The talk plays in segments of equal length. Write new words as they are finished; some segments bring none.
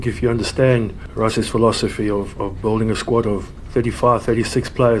If you understand Russ's philosophy of building a squad of 35, 36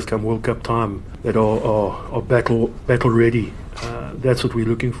 players come World Cup time that are battle ready, that's what we're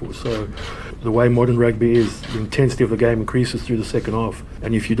looking for. So the way modern rugby is, the intensity of the game increases through the second half,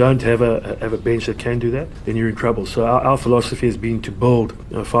 and if you don't have a bench that can do that, then you're in trouble. So our philosophy has been to build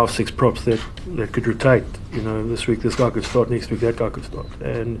 5-6 props that could rotate. This week this guy could start, next week that guy could start,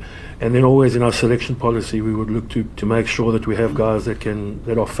 and then always in our selection policy we would look to make sure that we have guys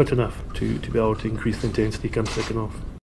that are fit enough to be able to increase the intensity come second half.